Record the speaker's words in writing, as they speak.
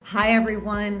Hi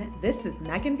everyone, this is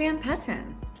Megan Van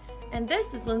Petten. And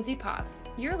this is Lindsay Poss.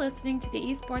 You're listening to the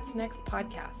Esports Next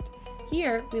podcast.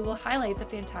 Here, we will highlight the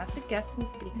fantastic guests and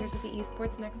speakers of the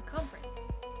Esports Next conference.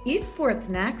 Esports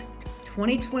Next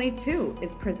 2022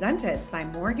 is presented by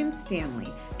Morgan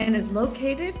Stanley and is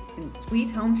located in Sweet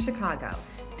Home, Chicago.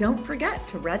 Don't forget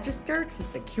to register to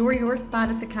secure your spot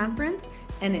at the conference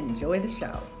and enjoy the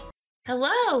show.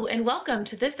 Hello, and welcome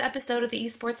to this episode of the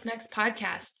Esports Next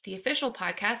podcast, the official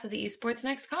podcast of the Esports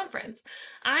Next conference.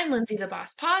 I'm Lindsay the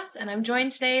Boss Poss, and I'm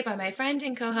joined today by my friend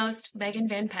and co-host, Megan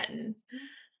Van Petten.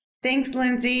 Thanks,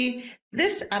 Lindsay.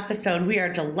 This episode, we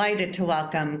are delighted to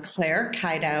welcome Claire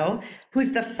Kaido,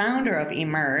 who's the founder of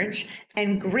Emerge,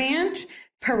 and Grant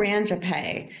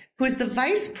Paranjape, who is the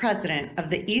vice president of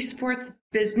the esports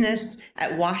business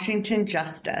at Washington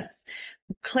Justice.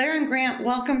 Claire and Grant,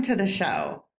 welcome to the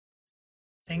show.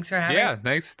 Thanks for having us.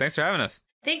 Yeah, thanks for having us.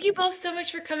 Thank you both so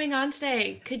much for coming on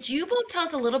today. Could you both tell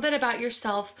us a little bit about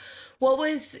yourself? What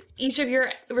was each of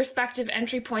your respective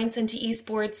entry points into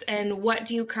esports, and what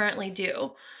do you currently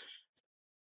do?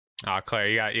 Claire,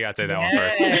 you got to say that one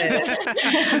first.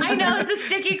 I know, it's a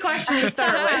sticky question to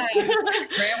start with.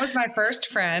 Grant was my first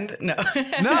friend. No.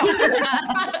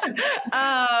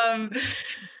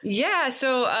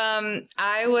 So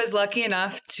I was lucky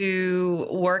enough to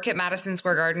work at Madison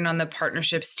Square Garden on the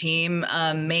partnerships team,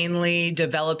 mainly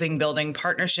building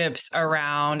partnerships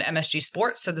around MSG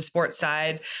Sports, so the sports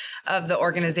side of the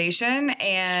organization.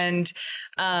 And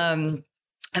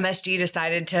MSG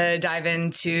decided to dive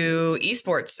into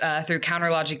esports through Counter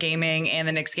Logic Gaming and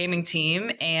the Knicks Gaming team.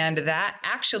 And that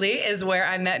actually is where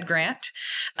I met Grant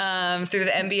through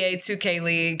the NBA 2K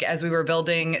League as we were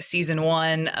building season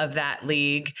 1 of that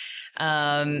league.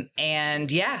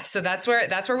 So that's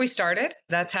where we started.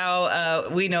 That's how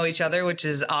we know each other, which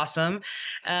is awesome.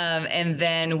 And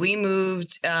then we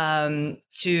moved to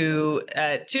 2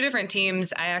 different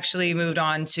teams. I actually moved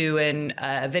on to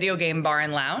a video game bar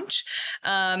and lounge.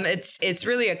 It's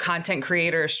really a content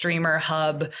creator, streamer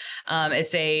hub.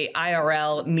 It's a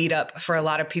IRL meetup for a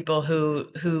lot of people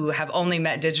who have only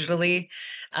met digitally.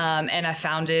 And I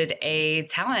founded a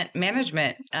talent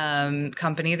management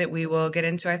company that we will get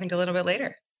into, I think, a little bit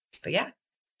later. But yeah,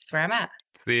 that's where I'm at.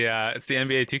 It's the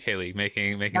NBA 2K League,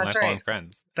 making lifelong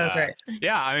friends. That's right.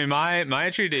 Yeah, I mean, my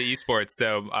entry to esports.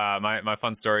 So my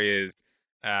fun story is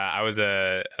I was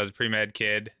a pre-med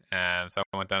kid. So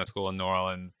I went down to school in New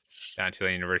Orleans, down to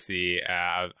Tulane University.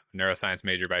 I'm a neuroscience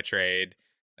major by trade,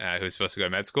 who was supposed to go to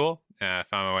med school. Found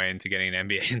my way into getting an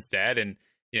MBA instead. And,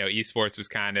 esports was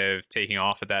kind of taking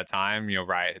off at that time.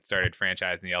 Riot had started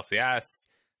franchising the LCS.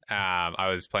 I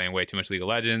was playing way too much League of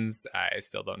Legends. I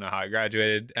still don't know how I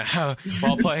graduated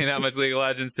while playing that much League of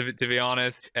Legends, to be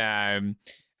honest. And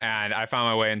I found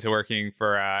my way into working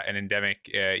for an endemic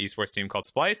esports team called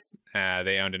Splice.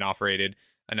 They owned and operated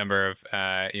a number of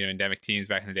endemic teams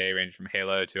back in the day, ranging from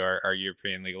Halo to our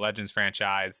European League of Legends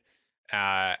franchise.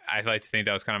 I like to think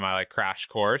that was kind of my crash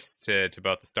course to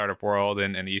both the startup world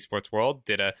and the esports world.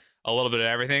 Did a little bit of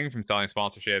everything from selling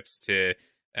sponsorships to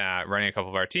running a couple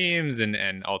of our teams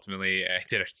and ultimately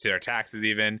did our taxes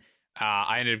even.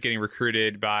 I ended up getting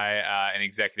recruited by an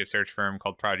executive search firm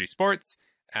called Prodigy Sports,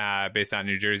 based out in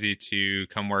New Jersey, to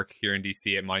come work here in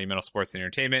DC at Monumental Sports and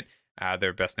Entertainment.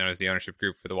 They're best known as the ownership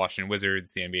group for the Washington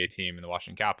Wizards, the NBA team, and the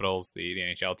Washington Capitals, the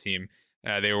NHL team.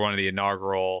 They were one of the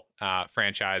inaugural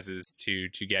franchises to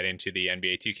get into the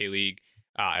NBA 2K League,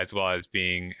 as well as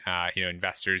being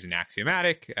investors in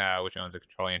Axiomatic, which owns a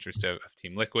controlling interest of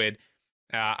Team Liquid.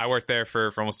 I worked there for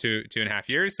almost two and a half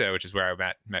years, which is where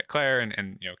I met Claire and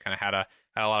kind of had a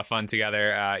lot of fun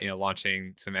together,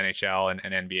 launching some NHL and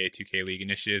NBA 2K League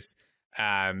initiatives.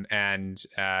 And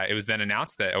it was then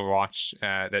announced that Overwatch,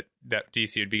 that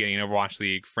DC would be getting an Overwatch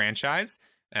League franchise.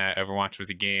 Overwatch was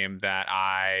a game that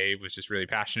I was just really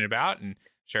passionate about, and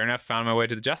sure enough, found my way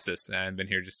to the Justice, and been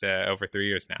here just over 3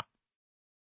 years now.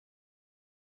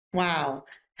 Wow.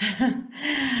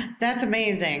 That's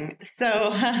amazing.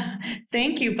 So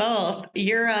thank you both.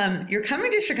 You're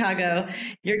coming to Chicago.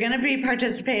 You're going to be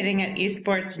participating at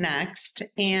Esports Next,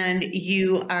 and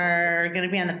you are going to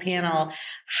be on the panel,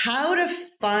 How to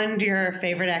Fund Your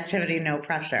Favorite Activity, No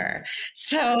Pressure.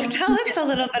 So tell us a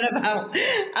little bit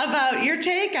about your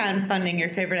take on funding your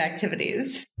favorite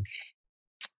activities.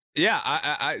 Yeah,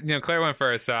 I Claire went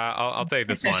first, so I'll take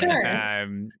this one. Sure.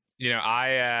 I'm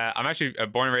actually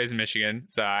born and raised in Michigan,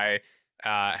 so I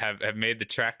have made the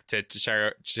trek to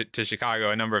Chicago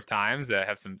a number of times. I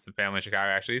have some family in Chicago,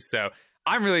 actually, so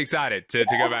I'm really excited to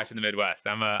go back to the Midwest.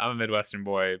 I'm a Midwestern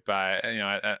boy by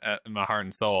my heart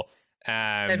and soul.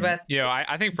 Midwest.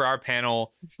 I think for our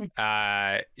panel,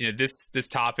 this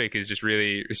topic is just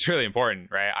it's really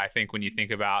important, right? I think when you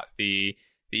think about the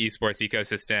esports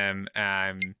ecosystem,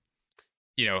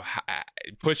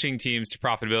 pushing teams to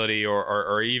profitability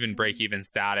or even break even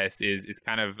status is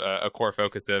kind of a core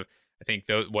focus of, I think,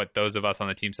 what those of us on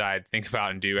the team side think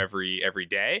about and do every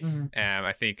day.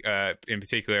 I think in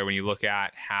particular, when you look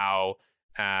at how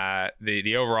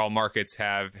the overall markets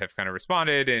have kind of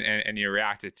responded and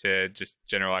reacted to just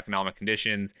general economic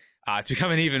conditions, it's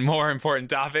become an even more important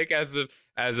topic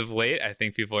as of late. I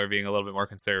think people are being a little bit more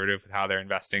conservative with how they're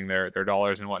investing their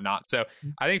dollars and whatnot. So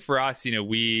I think for us,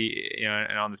 we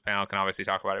and on this panel can obviously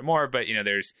talk about it more, but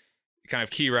there's kind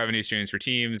of key revenue streams for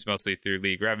teams, mostly through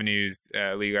league revenues,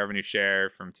 league revenue share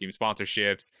from team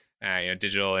sponsorships,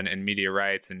 digital and media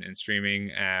rights and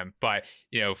streaming. But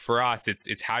for us,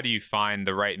 it's how do you find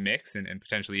the right mix and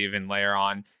potentially even layer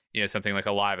on something like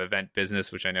a live event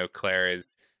business, which I know Claire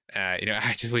is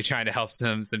actively trying to help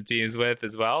some teams with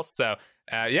as well. So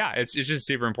it's just a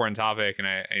super important topic, and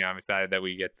I'm excited that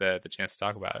we get the chance to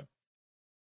talk about it.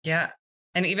 Yeah.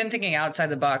 And even thinking outside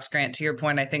the box, Grant, to your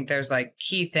point, I think there's like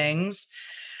key things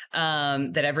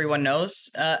that everyone knows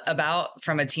about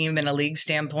from a team and a league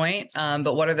standpoint.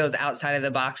 But what are those outside of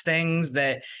the box things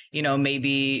that,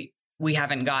 maybe we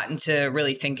haven't gotten to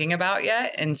really thinking about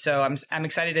yet? And so I'm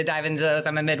excited to dive into those.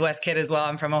 I'm a Midwest kid as well.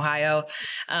 I'm from Ohio.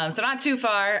 So not too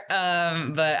far,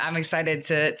 but I'm excited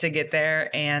to get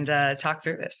there and talk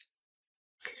through this.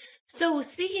 So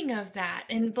speaking of that,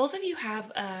 and both of you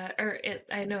have,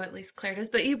 I know at least Claire does,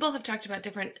 but you both have talked about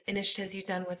different initiatives you've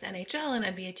done with NHL and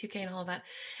NBA 2K and all of that.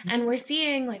 And we're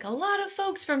seeing like a lot of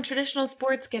folks from traditional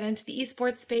sports get into the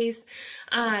esports space.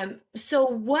 So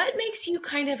what makes you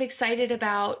kind of excited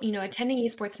about, attending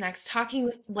Esports Next, talking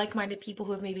with like-minded people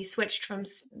who have maybe switched from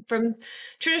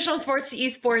traditional sports to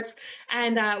esports?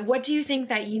 And what do you think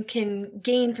that you can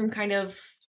gain from kind of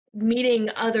meeting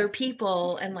other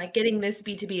people and like getting this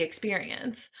B2B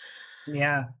experience?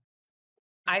 Yeah.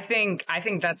 I think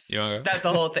that's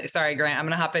the whole thing. Sorry, Grant, I'm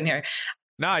going to hop in here.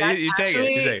 No, you take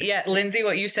it. Yeah, Lindsay,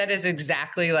 what you said is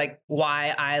exactly like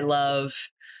why I love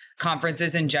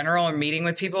conferences in general, or meeting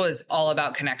with people is all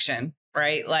about connection,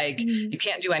 right? Like you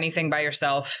can't do anything by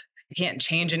yourself. You can't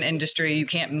change an industry. You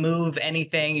can't move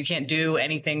anything. You can't do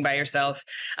anything by yourself.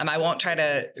 I won't try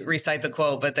to recite the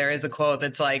quote, but there is a quote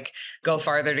that's like, go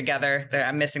farther together.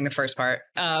 I'm missing the first part.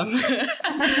 But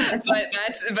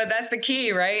that's the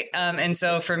key, right? And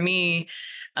so for me,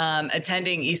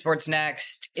 attending Esports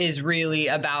Next is really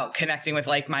about connecting with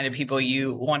like-minded people.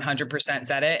 You 100%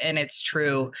 said it, and it's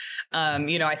true.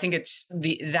 I think it's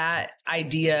that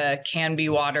idea can be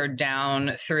watered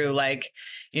down through like,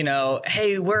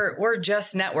 hey, we're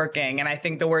just networking, and I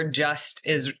think the word "just"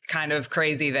 is kind of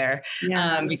crazy there,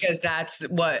 because that's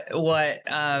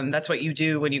what you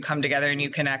do when you come together and you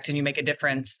connect and you make a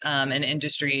difference in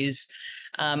industries.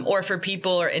 Or for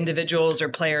people or individuals or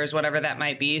players, whatever that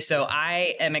might be. So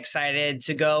I am excited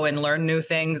to go and learn new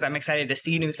things. I'm excited to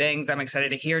see new things. I'm excited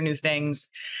to hear new things,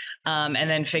 and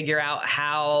then figure out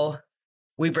how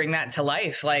we bring that to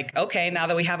life. Like, okay, now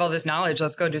that we have all this knowledge,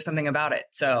 let's go do something about it.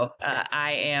 So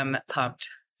I am pumped.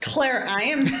 Claire, I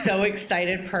am so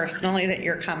excited personally that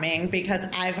you're coming, because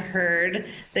I've heard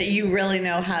that you really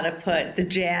know how to put the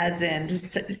jazz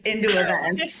into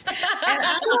events. And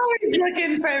I'm always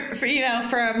looking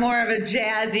for more of a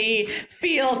jazzy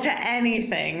feel to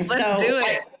anything. Let's do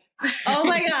it. Oh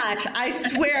my gosh, I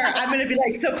swear I'm going to be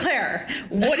like, so Claire,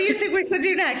 what do you think we should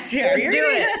do next year?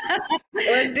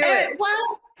 Let's do it.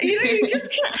 Well, you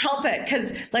just can't help it,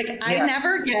 because I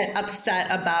never get upset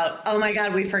about, oh my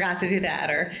God, we forgot to do that,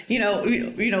 or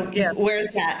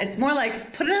where's that? It's more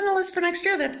like, put it on the list for next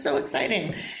year. That's so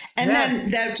exciting. And then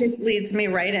that just leads me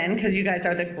right in, because you guys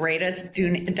are the greatest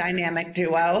dynamic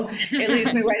duo. It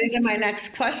leads me right into my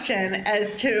next question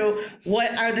as to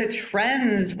what are the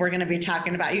trends we're going to be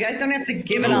talking about. You guys don't have to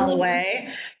give it all away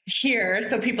here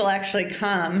so people actually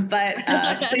come, but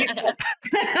please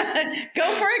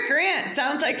go for it, Grant.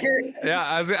 Sounds like you're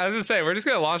I was gonna say, we're just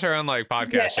gonna launch our own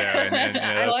podcast show and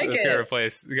I like let's it.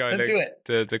 replace going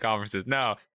to conferences.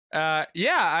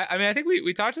 I think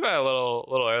we talked about it a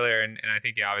little earlier, and I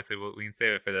think obviously we can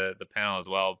save it for the panel as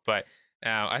well, but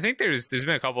I think there's been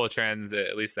a couple of trends that,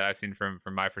 at least that I've seen from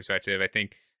my perspective. I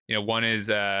think one is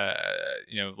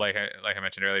like I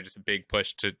mentioned earlier, just a big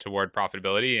push toward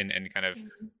profitability and kind of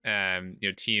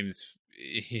teams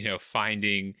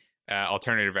finding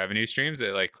alternative revenue streams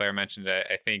that, like Claire mentioned.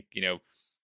 I think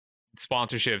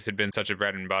sponsorships had been such a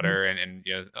bread and butter, and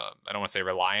I don't want to say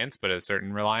reliance, but a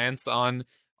certain reliance on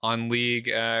on league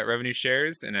revenue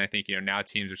shares. And I think, now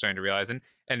teams are starting to realize,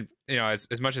 and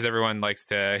as much as everyone likes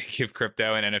to give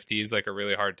crypto and NFTs like a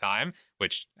really hard time,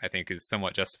 which I think is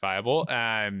somewhat justifiable,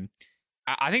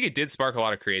 I think it did spark a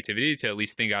lot of creativity to at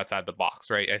least think outside the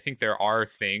box, right? I think there are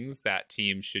things that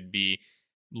teams should be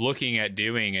looking at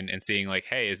doing and seeing like,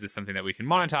 hey, is this something that we can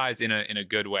monetize in a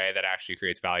good way that actually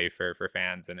creates value for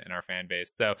fans and our fan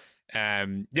base? So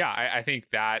I think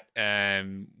that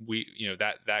we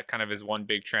that kind of is one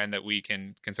big trend that we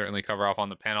can certainly cover off on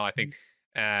the panel. I think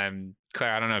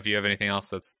Claire, I don't know if you have anything else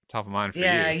that's top of mind for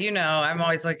you. I'm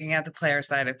always looking at the player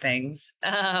side of things.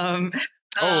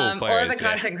 Players, or the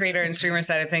content creator and streamer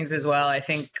side of things as well. I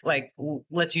think like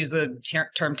let's use the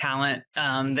term talent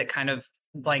that kind of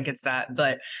blankets that.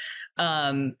 But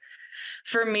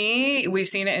for me, we've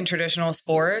seen it in traditional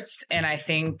sports, and I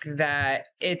think that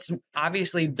it's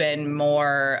obviously been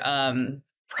more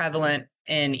prevalent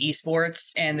in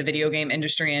esports and the video game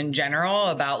industry in general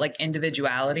about like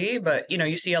individuality. But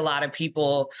you see a lot of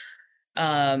people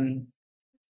kind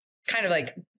of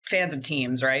like fans of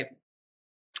teams, right?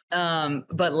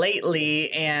 But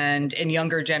lately and in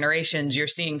younger generations, you're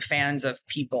seeing fans of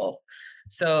people.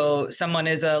 So someone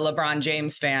is a LeBron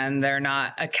James fan, they're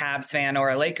not a Cavs fan or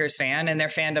a Lakers fan, and their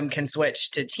fandom can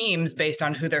switch to teams based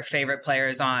on who their favorite player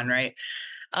is on, right?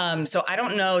 So I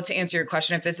don't know, to answer your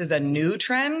question, if this is a new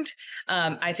trend.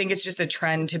 I think it's just a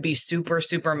trend to be super,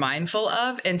 super mindful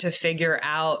of and to figure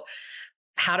out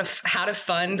how to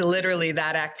fund literally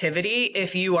that activity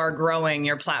if you are growing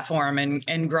your platform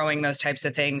and growing those types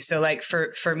of things. So like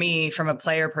for me, from a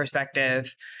player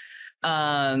perspective,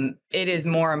 it is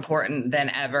more important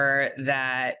than ever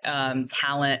that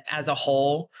talent as a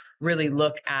whole really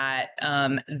look at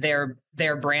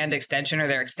their brand extension or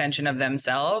their extension of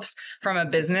themselves from a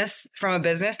business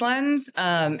lens,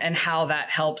 and how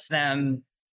that helps them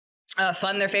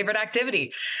fund their favorite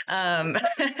activity. So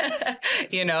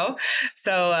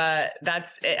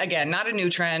that's, again, not a new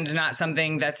trend, not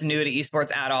something that's new to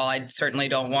esports at all. I certainly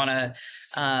don't want to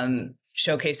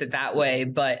showcase it that way,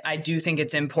 but I do think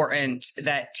it's important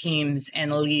that teams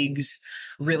and leagues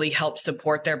really help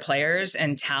support their players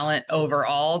and talent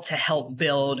overall to help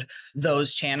build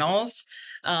those channels.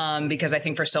 Because I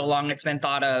think for so long it's been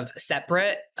thought of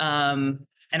separate. And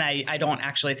I don't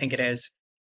actually think it is.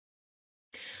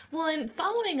 Well, and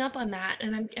following up on that,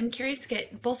 and I'm curious to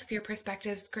get both of your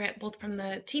perspectives, Grant, both from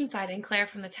the team side and Claire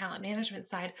from the talent management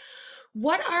side.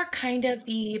 What are kind of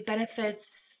the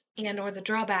benefits and or the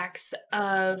drawbacks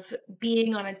of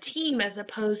being on a team as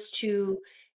opposed to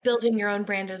building your own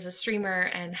brand as a streamer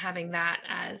and having that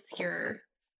as your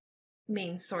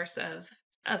main source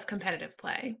of competitive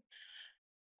play?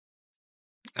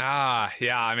 Yeah.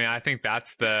 I mean, I think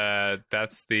that's the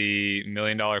 $1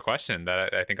 million question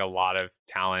that I think a lot of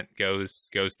talent goes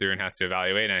through and has to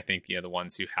evaluate. And I think, the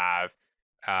ones who have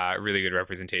really good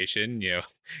representation,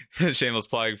 shameless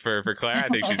plug for Claire. I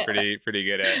think she's pretty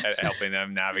good at helping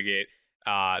them navigate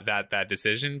that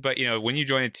decision. But, when you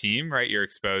join a team, right, you're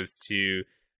exposed to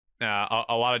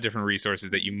a lot of different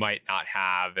resources that you might not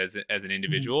have as an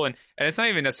individual. And it's not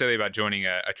even necessarily about joining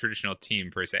a traditional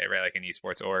team per se, right? Like an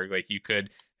esports org, like you could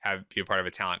be a part of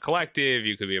a talent collective.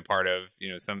 You could be a part of,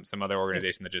 some other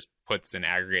organization that just puts and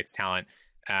aggregates talent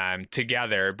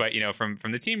together. But,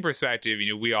 from the team perspective,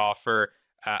 we offer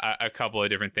a couple of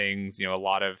different things, a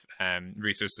lot of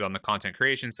resources on the content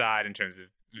creation side in terms of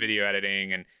video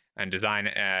editing and design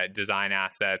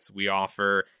assets. We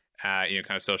offer kind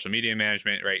of social media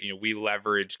management, right? We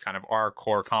leverage kind of our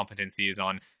core competencies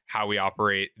on how we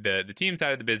operate the team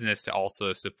side of the business to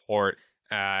also support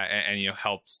and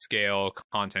help scale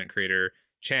content creator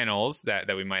channels that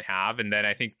we might have. And then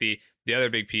I think the other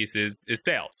big piece is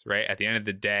sales, right? At the end of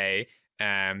the day,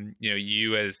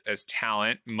 you as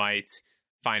talent might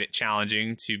find it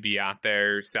challenging to be out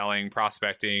there selling,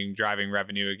 prospecting, driving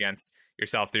revenue against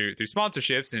yourself through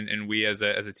sponsorships. And we as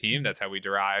a team, that's how we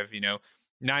derive,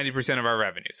 90% of our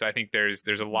revenue. So I think there's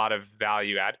a lot of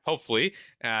value add, hopefully,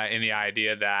 in the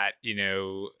idea that,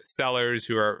 sellers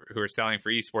who are selling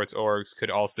for esports orgs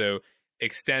could also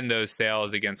extend those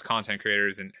sales against content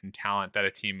creators and talent that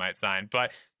a team might sign.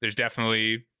 But there's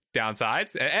definitely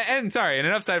downsides. And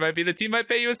an upside might be the team might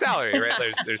pay you a salary, right?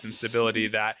 There's some stability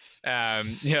that,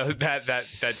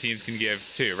 that teams can give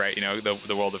too, right?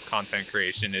 The world of content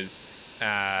creation is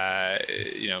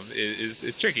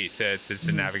tricky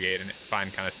to navigate and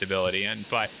find kind of stability in.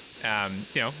 But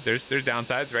there's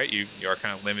downsides, right? You are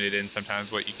kind of limited in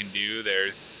sometimes what you can do.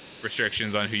 There's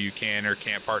restrictions on who you can or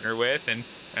can't partner with, and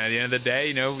at the end of the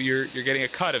day, you're getting a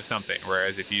cut of something.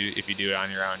 Whereas if you do it on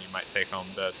your own, you might take home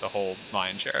the whole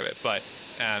lion's share of it. But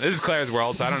this is Claire's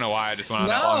world, so I don't know why I just went on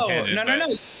that long tangent.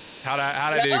 No. How'd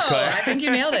I do, Claire? I think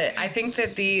you nailed it. I think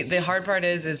that the hard part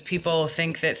is people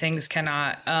think that things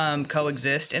cannot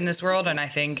coexist in this world, and I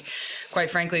think, quite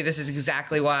frankly, this is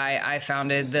exactly why I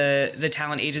founded the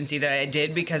talent agency that I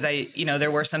did, because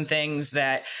there were some things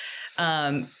that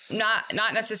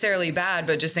not necessarily bad,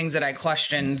 but just things that I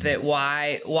questioned, that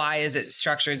why is it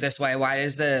structured this way? Why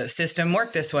does the system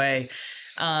work this way?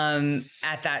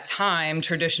 At that time,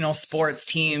 traditional sports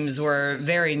teams were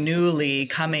very newly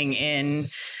coming in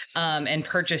and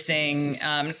purchasing,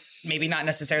 maybe not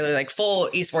necessarily like full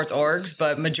esports orgs,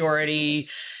 but majority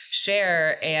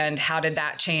share. And how did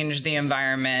that change the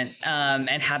environment?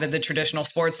 And how did the traditional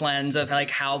sports lens of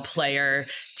like how player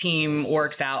team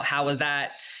works out, how was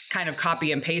that kind of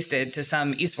copy and pasted to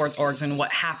some esports orgs, and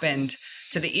what happened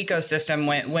to the ecosystem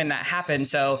when that happened?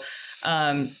 So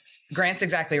Grant's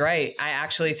exactly right. I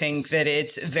actually think that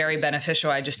it's very beneficial.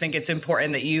 I just think it's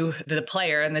important that the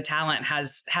player and the talent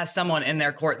has someone in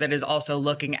their court that is also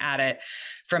looking at it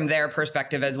from their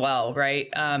perspective as well, right?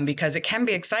 Because it can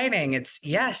be exciting. It's,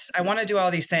 yes, I want to do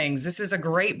all these things. This is a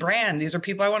great brand. These are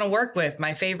people I want to work with.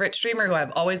 My favorite streamer who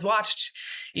I've always watched,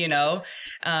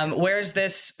 where's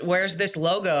this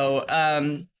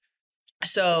logo?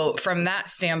 So from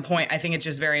that standpoint, I think it's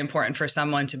just very important for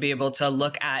someone to be able to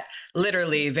look at,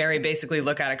 literally very basically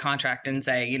look at a contract and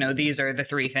say, these are the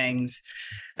three things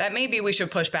that maybe we should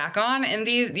push back on. And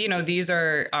these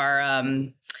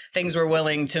are things we're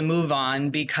willing to move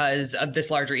on because of this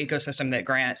larger ecosystem that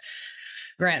Grant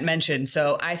mentioned.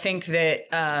 So I think that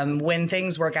when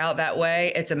things work out that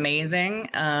way, it's amazing.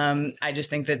 I just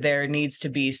think that there needs to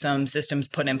be some systems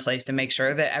put in place to make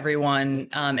sure that everyone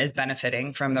is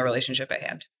benefiting from the relationship at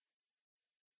hand.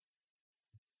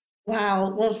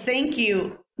 Wow. Well, thank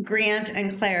you, Grant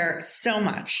and Claire, so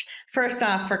much. First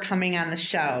off, for coming on the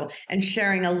show and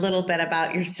sharing a little bit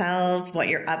about yourselves, what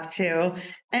you're up to.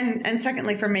 And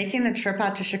secondly, for making the trip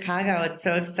out to Chicago. It's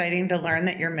so exciting to learn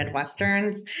that you're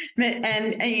Midwesterns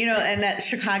and that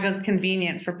Chicago's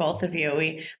convenient for both of you.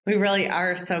 We really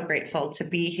are so grateful to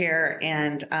be here,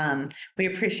 and we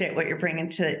appreciate what you're bringing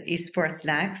to Esports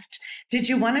Next. Did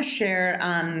you want to share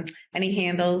any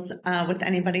handles with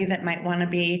anybody that might want to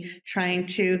be trying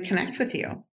to connect with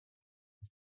you?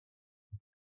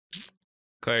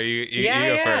 Claire, you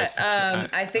go first.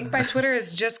 I think my Twitter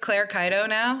is just Claire Kaido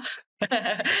now.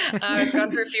 It's gone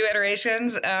through a few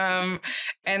iterations. And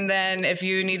then if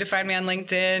you need to find me on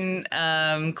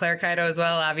LinkedIn, Claire Kaido as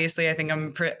well. Obviously, I think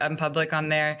I'm public on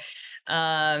there.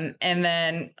 And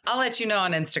then I'll let you know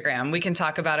on Instagram. We can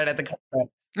talk about it at the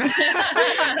conference. And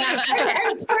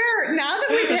Claire, now that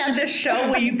we've had this show,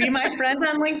 will you be my friend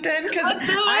on LinkedIn? Because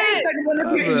I said one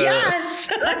of you. Yes,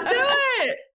 let's do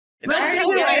it.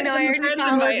 I know. I already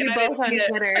followed you both on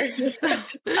Twitter.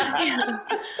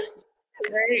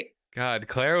 Great. God,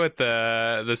 Claire with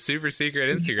the super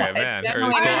secret Instagram, man.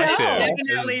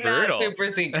 Definitely not super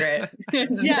secret.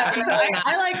 It's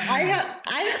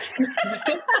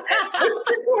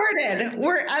recorded.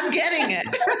 I'm getting it.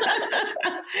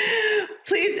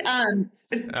 Please,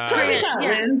 close us out,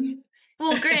 Linz.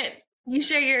 Well, Grant, you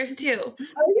share yours too. Oh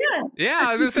yeah. Yeah,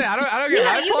 I was gonna say I don't get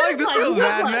my plug. This feels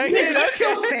bad, Megan. Is this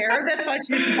so fair? That's why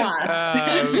she's the boss.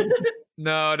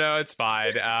 No, it's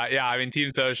fine. I mean,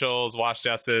 Team Socials, Wash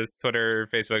Justice, Twitter,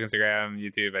 Facebook, Instagram,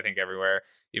 YouTube, I think everywhere,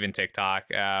 even TikTok.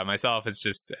 Myself, it's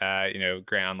just,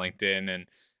 Grant on LinkedIn, and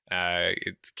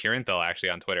it's Kieranthil actually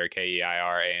on Twitter,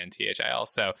 KeiranThil.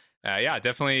 So,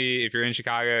 definitely, if you're in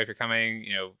Chicago, if you're coming,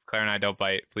 Claire and I don't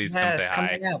bite, please come say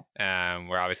hi.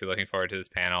 We're obviously looking forward to this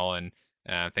panel, and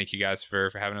thank you guys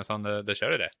for having us on the show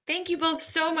today. Thank you both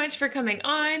so much for coming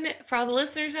on. For all the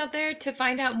listeners out there, to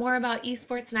find out more about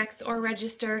Esports Next or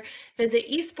register, visit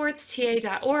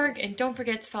esportsta.org, and don't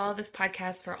forget to follow this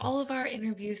podcast for all of our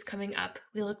interviews coming up.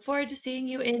 We look forward to seeing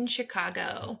you in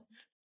Chicago.